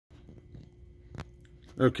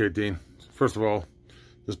Okay, Dean. First of all,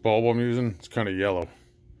 this bulb I'm using, it's kind of yellow.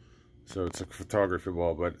 So it's a photography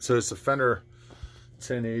bulb, but so it's a Fender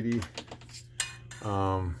 1080.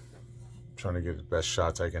 Trying to get the best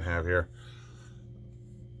shots I can have here.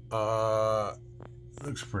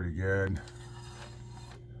 Looks pretty good.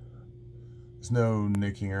 There's no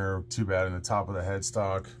nicking or too bad in the top of the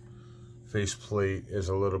headstock. Faceplate is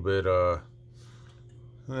a little bit it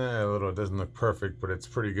doesn't look perfect, but it's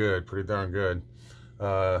pretty good, pretty darn good.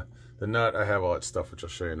 The nut, I have all that stuff, which I'll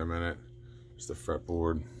show you in a minute. Just the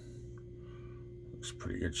fretboard. Looks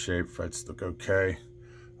pretty good shape. Frets look okay.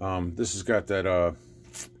 This has got that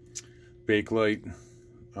Bakelite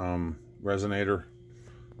resonator.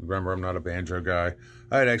 Remember, I'm not a banjo guy.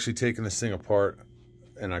 I had actually taken this thing apart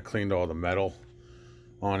and I cleaned all the metal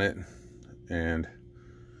on it, and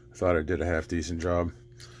I thought I did a half decent job.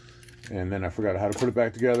 And then I forgot how to put it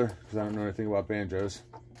back together because I don't know anything about banjos.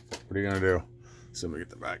 What are you gonna do? So let me get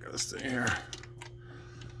the back of this thing here.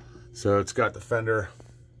 So it's got the Fender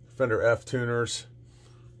F tuners.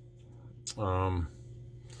 Headstock's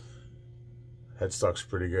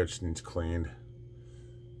pretty good, just needs cleaned.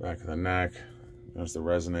 Back of the neck, there's the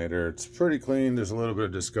resonator. It's pretty clean. There's a little bit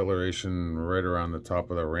of discoloration right around the top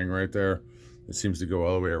of the ring right there. It seems to go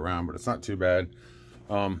all the way around, but it's not too bad.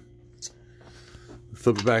 Flip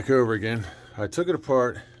it back over again. I took it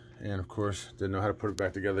apart and of course didn't know how to put it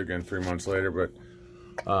back together again 3 months later, but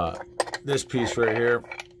this piece right here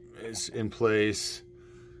is in place.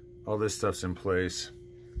 All this stuff's in place.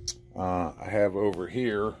 I have over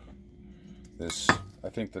here this, I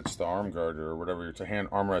think that's the arm guard or whatever, it's a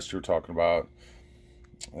hand armrest you were talking about.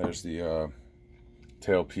 There's the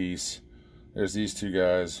tail piece. There's these two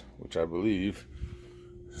guys, which I believe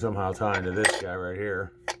somehow tie into this guy right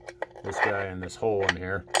here. This guy and this hole in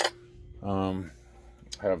here.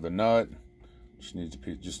 Have the nut. Just needs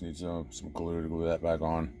some glue to glue that back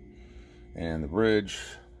on. And the bridge,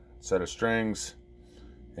 set of strings.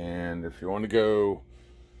 And if you want to go,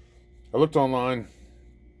 I looked online.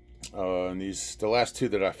 And the last two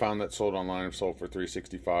that I found that sold online have sold for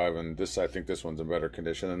 $365, and this, I think this one's in better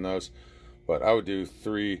condition than those. But I would do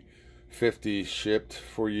 $350 shipped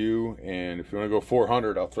for you, and if you want to go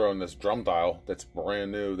 $400, I'll throw in this drum dial that's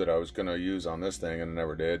brand new that I was going to use on this thing and I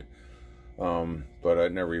never did. But I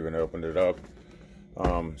never even opened it up.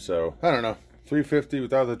 So I don't know, $350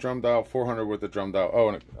 without the drum dial, $400 with the drum dial. Oh,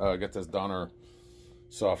 and I get this Donner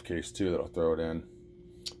soft case too that I'll throw it in.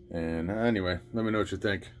 And anyway, let me know what you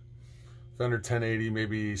think. Fender 1080,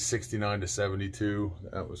 maybe 69 to 72.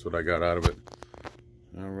 That was what I got out of it.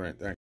 All right, thanks.